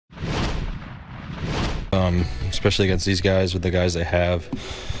especially against these guys with the guys they have.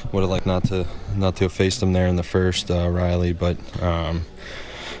 Would have liked not to have faced them there in the first, Riley, but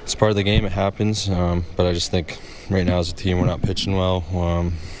it's part of the game. It happens, but I just think right now as a team we're not pitching well.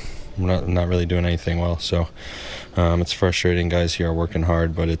 We're not really doing anything well, so it's frustrating. Guys here are working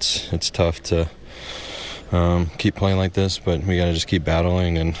hard, but it's tough to keep playing like this. But we got to just keep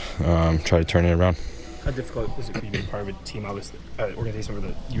battling and try to turn it around. How difficult is it for you to be part of a team, obviously, organization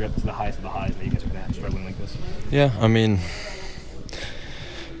where you're at the highest of the highs, and you guys are going to struggling like this? Yeah, I mean,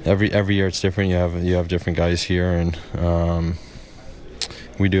 every year it's different. You have different guys here, and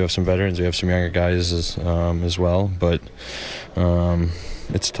we do have some veterans. We have some younger guys as well, but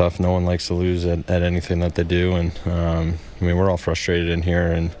it's tough. No one likes to lose at anything that they do, and I mean, we're all frustrated in here,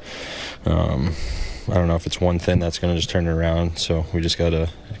 and I don't know if it's one thing that's going to just turn it around. So we just got to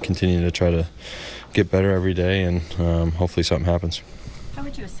continue to try to get better every day, and hopefully something happens. How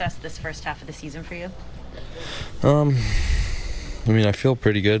would you assess this first half of the season for you? I mean, I feel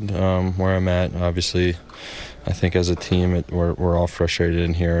pretty good where I'm at. Obviously, I think as a team we're all frustrated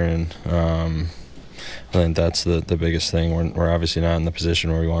in here, and I think that's the biggest thing. We're obviously not in the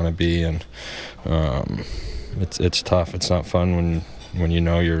position where we want to be, and it's tough. It's not fun when you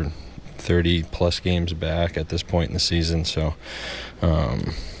know you're 30-plus games back at this point in the season, so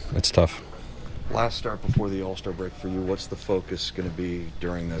it's tough. Last start before the All-Star break for you, what's the focus going to be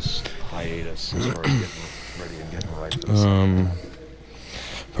during this hiatus as far as getting ready and getting right for this?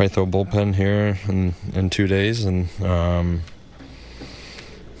 Probably throw a bullpen here in 2 days, and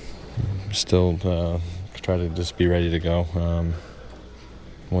still try to just be ready to go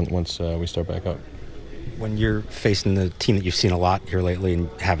once we start back up. When you're facing the team that you've seen a lot here lately and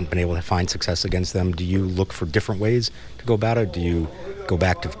haven't been able to find success against them, do you look for different ways to go about it? Do you go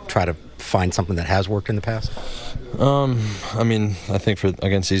back to try to find something that has worked in the past? I mean, I think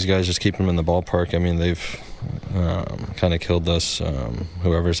against these guys, just keep them in the ballpark. I mean, they've kind of killed us,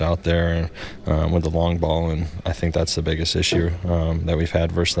 whoever's out there, with the long ball, and I think that's the biggest issue that we've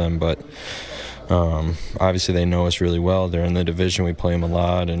had versus them. But obviously they know us really well. They're in the division. We play them a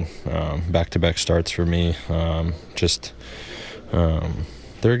lot, and back-to-back starts for me.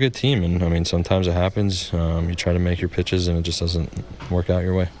 They're a good team, and I mean, sometimes it happens. You try to make your pitches, and it just doesn't work out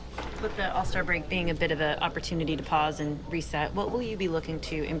your way. With the All-Star break being a bit of an opportunity to pause and reset, what will you be looking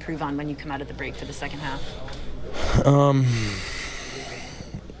to improve on when you come out of the break for the second half?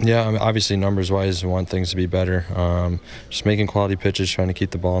 Yeah, I mean, obviously numbers-wise, I want things to be better. Just making quality pitches, trying to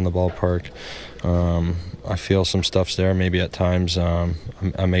keep the ball in the ballpark. I feel some stuff's there. Maybe at times I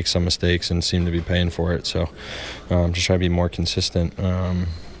make some mistakes and seem to be paying for it. So just try to be more consistent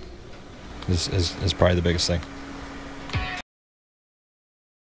is probably the biggest thing.